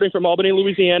 Reporting from Albany,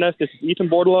 Louisiana, this is Ethan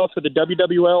Bordelot for the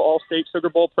WWL All-State Sugar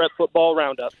Bowl Prep Football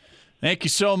Roundup. Thank you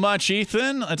so much,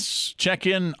 Ethan. Let's check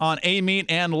in on A-Meet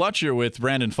and Lutcher with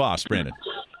Brandon Foss. Brandon.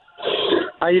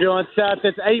 How you doing, Seth?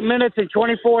 It's 8 minutes and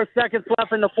 24 seconds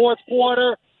left in the fourth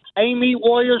quarter. A-Meet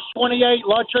Warriors 28,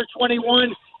 Lutcher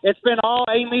 21. It's been all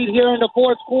A-Meet here in the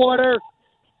fourth quarter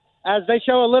as they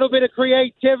show a little bit of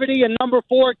creativity. And number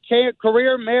 4,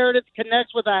 Career Meredith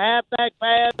connects with a halfback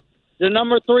pass. The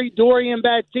number 3, Dorian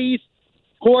Baptiste.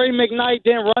 Corey McKnight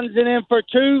then runs it in for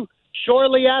 2.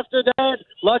 Shortly after that,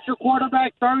 Lutcher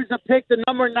quarterback throws a pick to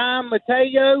number 9,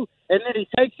 Mateo, and then he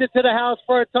takes it to the house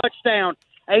for a touchdown.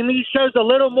 A-Meet shows a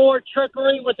little more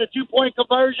trickery with the 2-point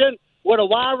conversion with a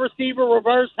wide receiver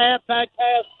reverse halfback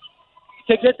pass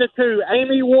to get the 2.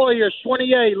 A-Meet Warriors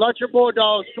 28, Lutcher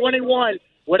Bulldogs 21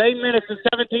 with 8 minutes and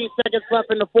 17 seconds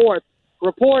left in the fourth.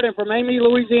 Reporting from A-Meet,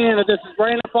 Louisiana, this is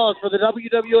Brandon Foss for the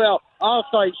WWL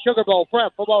All-State Sugar Bowl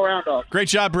Prep Football Roundup. Great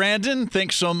job, Brandon.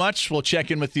 Thanks so much. We'll check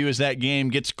in with you as that game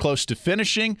gets close to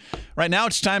finishing. Right now,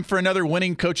 it's time for another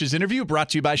Winning Coaches interview brought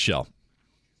to you by Shell.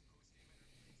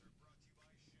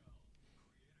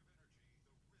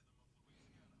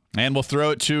 And we'll throw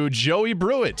it to Joey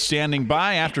Brewitt, standing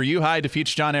by after U-High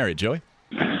defeats John Ehret. Joey?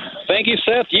 Thank you,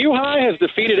 Seth. U-High has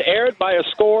defeated Ehret by a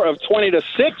score of 20-6.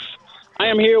 I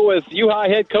am here with U-High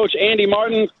head coach Andy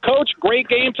Martin. Coach, great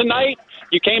game tonight.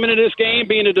 You came into this game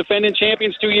being the defending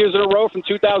champions 2 years in a row from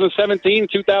 2017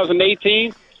 to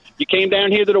 2018. You came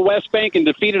down here to the West Bank and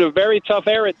defeated a very tough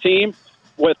Arrett team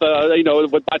with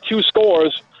by 2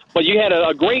 scores. But you had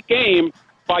a great game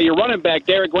by your running back,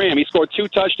 Derek Graham. He scored 2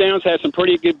 touchdowns, had some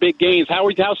pretty good big gains. How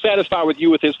satisfied with you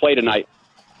with his play tonight?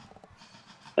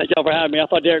 Thank y'all for having me. I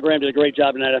thought Derek Graham did a great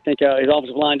job tonight. I think his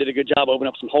offensive line did a good job opening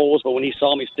up some holes, but when he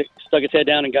saw me, stuck his head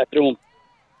down and got through them.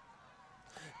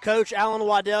 Coach Alan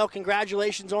Waddell,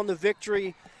 congratulations on the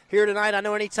victory here tonight. I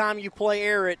know anytime you play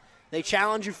Arrett, they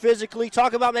challenge you physically.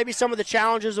 Talk about maybe some of the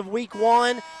challenges of week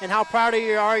 1 and how proud of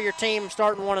you are your team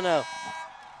starting 1-0.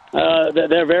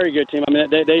 They're a very good team. I mean,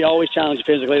 they always challenge you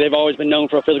physically. They've always been known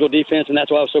for a physical defense, and that's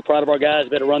why I was so proud of our guys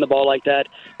to run the ball like that.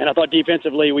 And I thought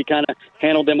defensively we kind of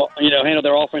handled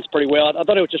their offense pretty well. I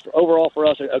thought it was just overall for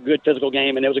us a good physical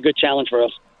game, and it was a good challenge for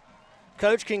us.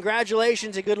 Coach,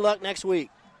 congratulations and good luck next week.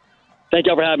 Thank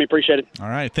y'all for having me. Appreciate it. All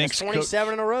right, thanks. That's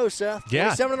 27 in a row, Seth. Yeah.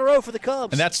 27 in a row for the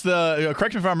Cubs. And that's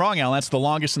correct me if I'm wrong, Alan, that's the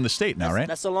longest in the state now, right?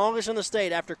 That's the longest in the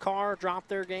state. After Carr dropped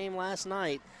their game last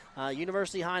night,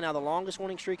 University High now the longest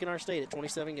winning streak in our state at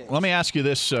 27 games. Let me ask you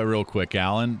this real quick,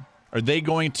 Alan. Are they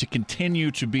going to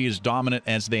continue to be as dominant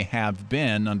as they have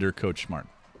been under Coach Smart?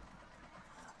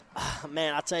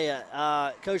 Man, I tell you,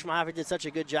 Coach Mahaffey did such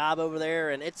a good job over there,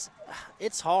 and it's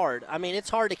hard. I mean, it's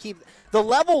hard to keep the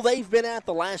level they've been at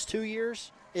the last 2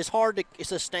 years is hard to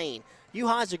sustain.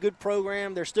 U-High's a good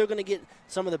program. They're still going to get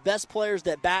some of the best players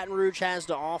that Baton Rouge has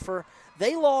to offer.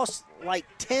 They lost like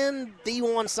 10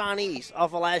 D1 signees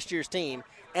off of last year's team,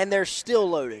 and they're still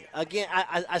loaded. Again,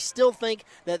 I still think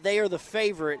that they are the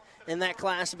favorite in that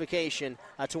classification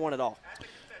to win it all.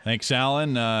 Thanks,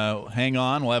 Alan. Hang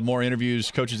on. We'll have more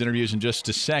interviews, coaches' interviews in just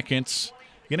a second.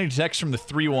 Getting a text from the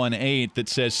 318 that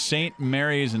says St.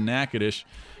 Mary's and Natchitoches,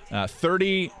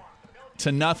 30-0.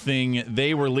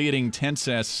 They were leading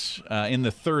Tensas in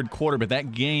the third quarter, but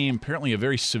that game, apparently a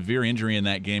very severe injury in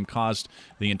that game, caused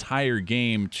the entire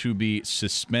game to be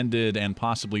suspended and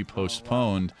possibly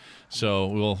postponed. So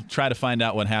we'll try to find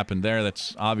out what happened there.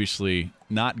 That's obviously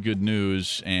not good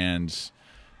news, and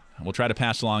we'll try to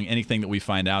pass along anything that we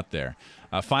find out there.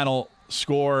 Final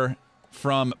score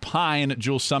from Pine.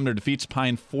 Jules Sumner defeats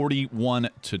Pine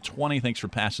 41-20. Thanks for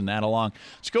passing that along.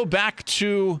 Let's go back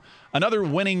to another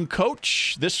winning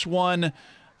coach. This one,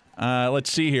 let's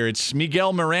see here. It's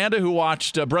Miguel Miranda who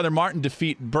watched Brother Martin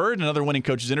defeat Bird. Another winning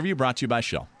coach's interview brought to you by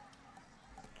Shell.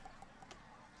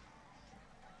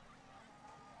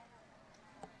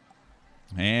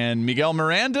 And Miguel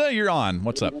Miranda, you're on.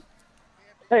 What's up?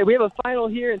 Hey, we have a final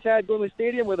here in Tad Gormley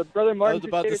Stadium with a Brother Martin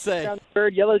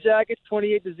Bird Yellow Jackets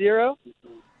 28-0.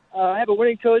 I have a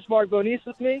winning coach, Mark Bonice,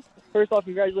 with me. First off,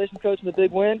 congratulations, Coach, on the big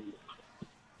win.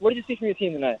 What did you see from your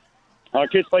team tonight? Our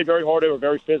kids played very hard. They were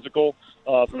very physical.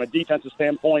 From a defensive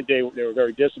standpoint, they were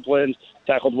very disciplined,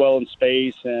 tackled well in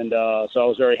space, and so I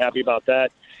was very happy about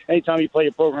that. Anytime you play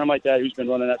a program like that who's been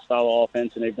running that style of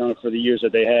offense, and they've done it for the years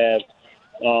that they have,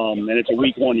 and it's a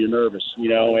week 1, you're nervous, and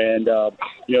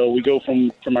we go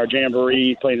from our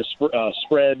jamboree playing a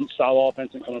spread style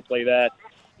offense and come and play that.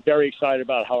 Very excited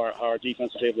about how our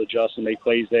defense was able to adjust and make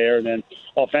plays there. And then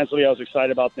offensively, I was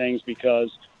excited about things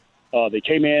because they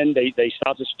came in, they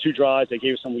stopped us 2 drives, they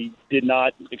gave us something we did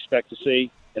not expect to see,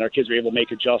 and our kids were able to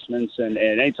make adjustments. And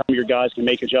anytime your guys can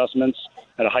make adjustments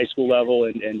at a high school level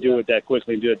and do it that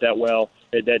quickly and do it that well,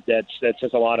 that says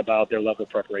a lot about their level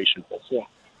of preparation. So,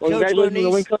 well, congratulations on the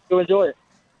win, Coach. Go enjoy it.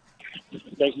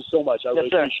 Thank you so much. I really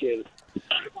appreciate it.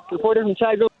 Reporter from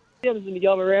Chad Grove, this is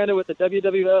Miguel Miranda with the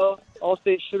WWL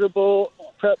All-State Sugar Bowl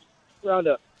Prep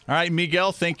Roundup. All right,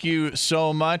 Miguel, thank you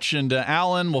so much. And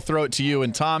Alan, we'll throw it to you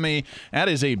and Tommy. That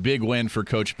is a big win for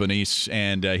Coach Bonice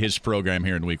and his program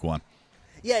here in Week 1.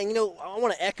 Yeah, I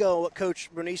want to echo what Coach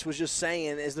Bernice was just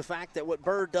saying is the fact that what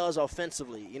Bird does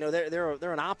offensively.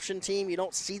 They're an option team. You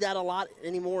don't see that a lot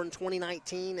anymore in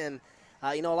 2019, and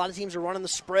a lot of teams are running the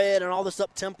spread and all this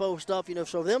up-tempo stuff. So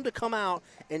for them to come out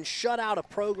and shut out a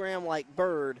program like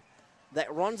Bird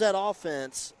that runs that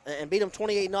offense and beat them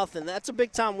 28-0, that's a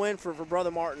big-time win for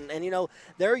Brother Martin. And,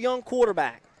 they're a young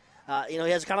quarterback. He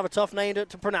has kind of a tough name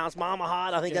to pronounce,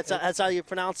 Mamahad. I think that's how you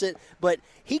pronounce it. But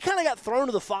he kind of got thrown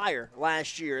to the fire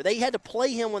last year. They had to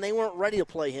play him when they weren't ready to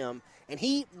play him. And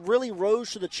he really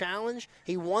rose to the challenge.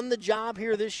 He won the job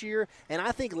here this year. And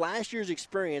I think last year's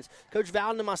experience, Coach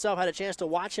Vowden and myself had a chance to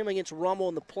watch him against Rummel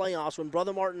in the playoffs when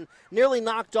Brother Martin nearly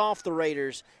knocked off the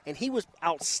Raiders. And he was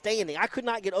outstanding. I could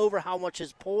not get over how much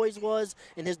his poise was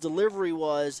and his delivery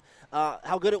was,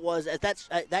 how good it was at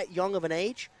that young of an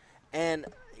age. And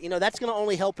that's going to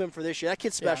only help him for this year. That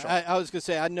kid's special. Yeah, I was going to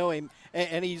say, I know him,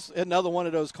 and he's another one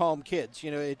of those calm kids.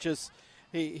 It just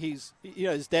he's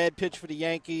his dad pitched for the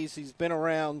Yankees. He's been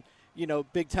around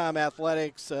big time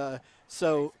athletics.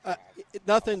 So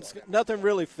nothing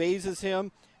really phases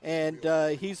him, and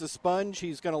he's a sponge.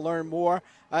 He's going to learn more.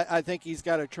 I think he's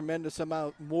got a tremendous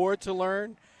amount more to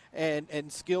learn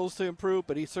and skills to improve,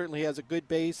 but he certainly has a good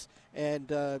base and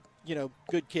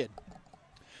good kid.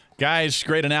 Guys,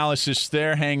 great analysis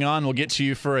there. Hang on. We'll get to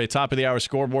you for a top-of-the-hour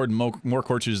scoreboard and more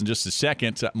coaches in just a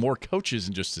second. More coaches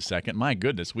in just a second. My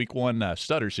goodness, week one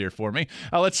stutters here for me.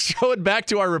 Let's throw it back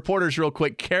to our reporters real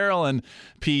quick. Carolyn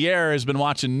Pierre has been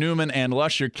watching Newman and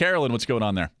Lusher. Carolyn, what's going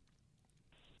on there?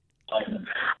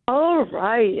 All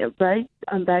right.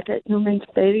 I'm back at Newman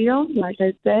Stadium. Like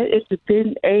I said, it's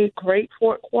been a great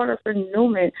fourth quarter for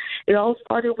Newman. It all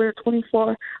started with a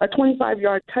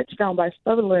 25-yard touchdown by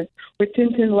Sutherland with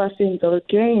 10 left in the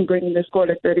game, bringing the score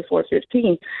to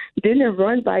 34-15. Then a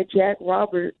run by Jack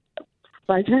Roberts,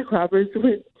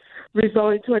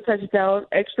 resulting to a touchdown.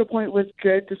 Extra point was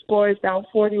good. The score is now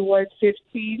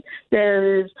 41-15.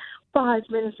 There's 5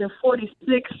 minutes and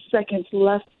 46 seconds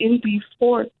left in the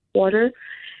fourth quarter.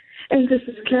 And this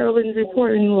is Carolyn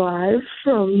reporting live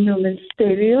from Newman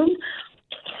Stadium.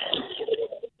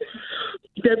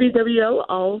 WWO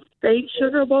All-State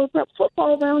Sugar Bowl Prep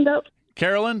Football Roundup.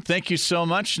 Carolyn, thank you so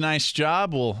much. Nice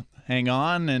job. We'll hang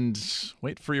on and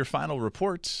wait for your final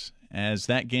reports as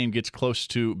that game gets close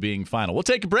to being final. We'll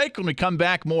take a break. When we come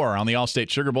back, more on the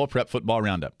All-State Sugar Bowl Prep Football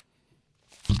Roundup.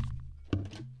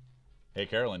 Hey,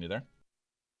 Carolyn, you there?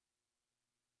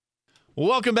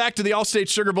 Welcome back to the All-State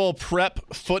Sugar Bowl Prep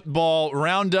Football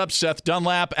Roundup. Seth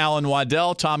Dunlap, Alan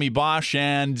Waddell, Tommy Bosch,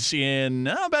 and in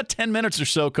about 10 minutes or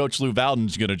so, Coach Lou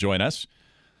Valden's going to join us.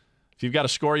 If you've got a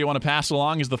score you want to pass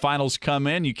along as the finals come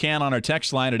in, you can on our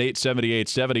text line at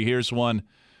 870-870. Here's one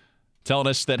telling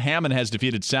us that Hammond has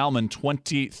defeated Salmon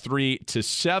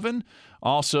 23-7.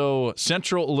 Also,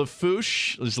 Central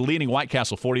Lafourche is leading White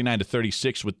Castle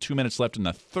 49-36 with 2 minutes left in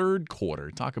the third quarter.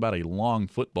 Talk about a long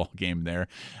football game there.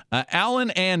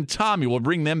 Alan and Tommy, we'll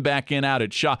bring them back in out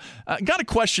at Shaw. Got a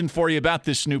question for you about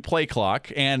this new play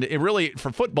clock, and it really,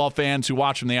 for football fans who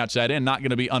watch from the outside in, not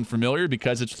going to be unfamiliar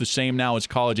because it's the same now as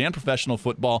college and professional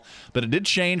football, but it did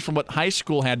change from what high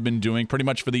school had been doing pretty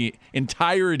much for the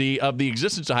entirety of the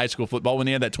existence of high school football when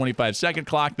they had that 25-second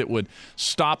clock that would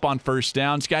stop on first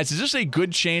downs. Guys, is this a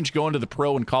good change going to the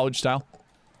pro and college style?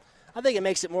 I think it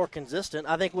makes it more consistent.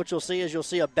 I think what you'll see is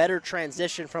a better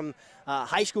transition from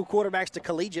high school quarterbacks to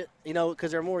collegiate,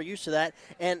 because they're more used to that.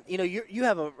 And, you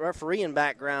have a refereeing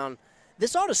background.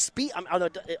 This ought to speed,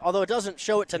 although it doesn't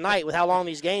show it tonight with how long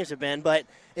these games have been, but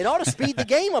it ought to speed the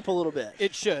game up a little bit.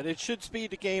 It should. It should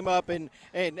speed the game up. And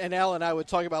Al and I would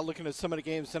talk about looking at some of the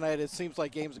games tonight. It seems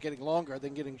like games are getting longer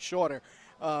than getting shorter.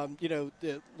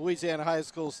 The Louisiana High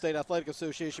School State Athletic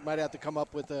Association might have to come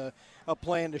up with a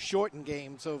plan to shorten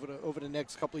games over the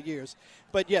next couple of years.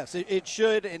 But, yes, it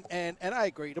should, and I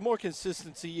agree. The more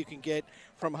consistency you can get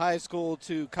from high school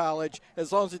to college,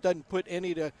 as long as it doesn't put any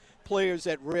of the players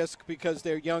at risk because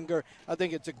they're younger, I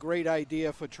think it's a great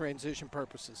idea for transition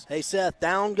purposes. Hey, Seth,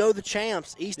 down go the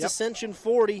champs. East Ascension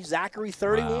 40, Zachary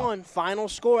 31. Wow. Final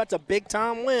score. That's a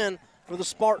big-time win for the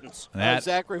Spartans.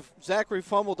 Zachary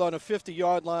fumbled on a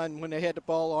 50-yard line when they had the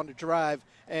ball on the drive,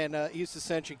 and East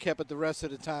Ascension kept it the rest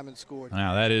of the time and scored.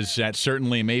 Wow, that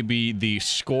certainly may be the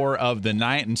score of the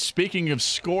night. And speaking of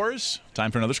scores,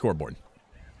 time for another scoreboard.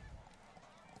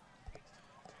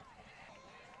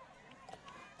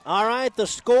 All right, the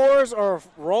scores are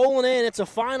rolling in. It's a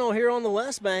final here on the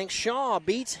West Bank. Shaw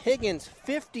beats Higgins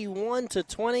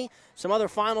 51-20. Some other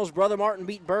finals, Brother Martin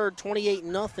beat Byrd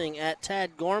 28-0 at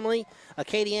Tad Gormley.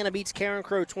 Acadiana beats Karen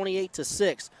Crow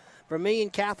 28-6.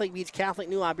 Vermilion Catholic beats Catholic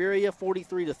New Iberia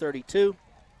 43-32.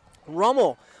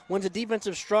 Rummel wins a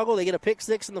defensive struggle. They get a pick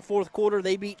six in the fourth quarter.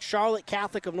 They beat Charlotte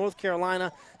Catholic of North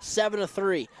Carolina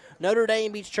 7-3. Notre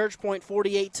Dame beats Church Point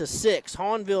 48-6.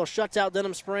 Hawnville shuts out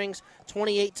Denham Springs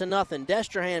 28-0.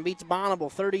 Destrehan beats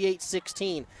Bonneville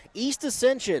 38-16. East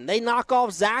Ascension, they knock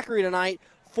off Zachary tonight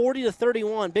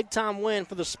 40-31. Big time win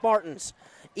for the Spartans.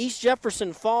 East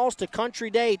Jefferson falls to Country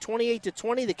Day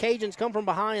 28-20. The Cajuns come from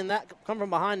behind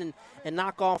and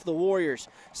knock off the Warriors.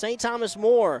 St. Thomas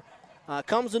More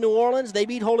comes to New Orleans. They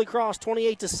beat Holy Cross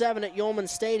 28-7 at Yeoman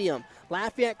Stadium.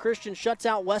 Lafayette Christian shuts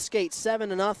out Westgate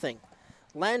 7-0.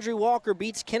 Landry Walker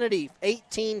beats Kennedy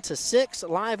 18-6.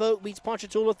 Live Oak beats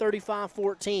Ponchatoula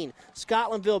 35-14.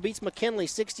 Scotlandville beats McKinley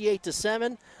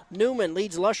 68-7. Newman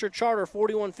leads Lusher Charter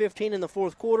 41-15 in the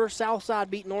fourth quarter.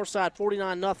 Southside beat Northside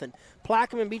 49-0.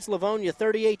 Plaquemine beats Livonia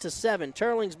 38-7.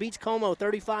 Turlings beats Como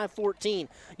 35-14.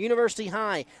 University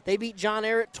High, they beat John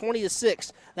Ehret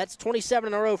 20-6. That's 27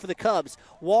 in a row for the Cubs.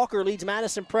 Walker leads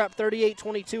Madison Prep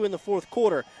 38-22 in the fourth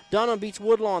quarter. Dunham beats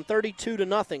Woodlawn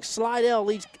 32-0. Slidell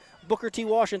leads Booker T.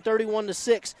 Washington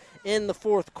 31-6 in the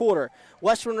fourth quarter.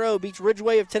 West Monroe beats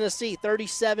Ridgeway of Tennessee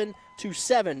 37-7.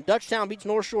 Dutchtown beats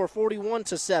North Shore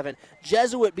 41-7.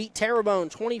 Jesuit beat Terrebonne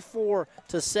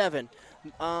 24-7.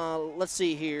 Let's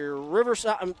see here.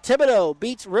 Thibodaux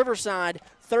beats Riverside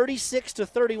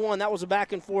 36-31. That was a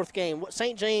back and forth game.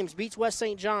 St. James beats West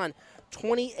St. John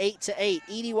 28-8.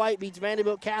 Edie White beats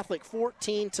Vanderbilt Catholic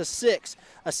 14-6.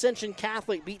 Ascension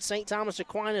Catholic beats St. Thomas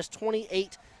Aquinas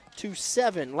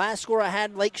 28-7. Last score I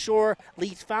had, Lakeshore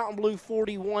leads Fontainebleau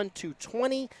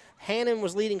 41-20. Hannon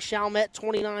was leading Chalmette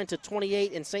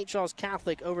 29-28, and St. Charles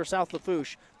Catholic over South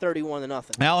Lafourche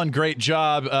 31-0. Alan, great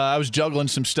job. I was juggling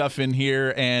some stuff in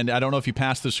here, and I don't know if you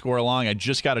passed the score along. I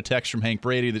just got a text from Hank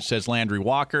Brady that says Landry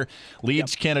Walker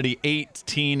leads Kennedy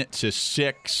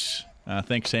 18-6.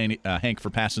 Thanks, Hank, for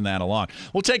passing that along.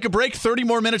 We'll take a break. 30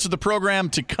 more minutes of the program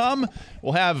to come.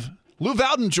 We'll have Lou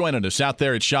Bowden joining us out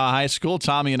there at Shaw High School.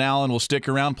 Tommy and Alan will stick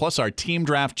around, plus our Team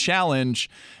Draft Challenge,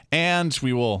 and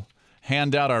we will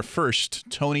hand out our first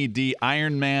Tony D.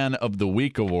 Ironman of the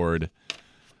Week award.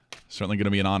 Certainly going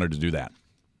to be an honor to do that.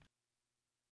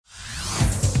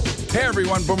 Hey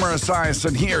everyone, Boomer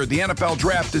Esiason here. The NFL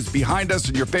Draft is behind us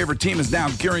and your favorite team is now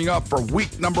gearing up for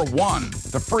week number 1.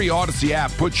 The free Odyssey app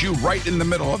puts you right in the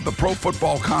middle of the pro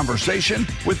football conversation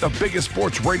with the biggest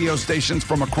sports radio stations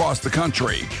from across the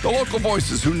country. The local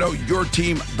voices who know your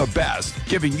team the best,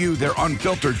 giving you their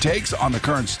unfiltered takes on the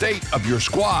current state of your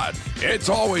squad. It's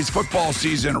always football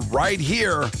season right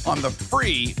here on the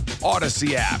free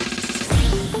Odyssey app.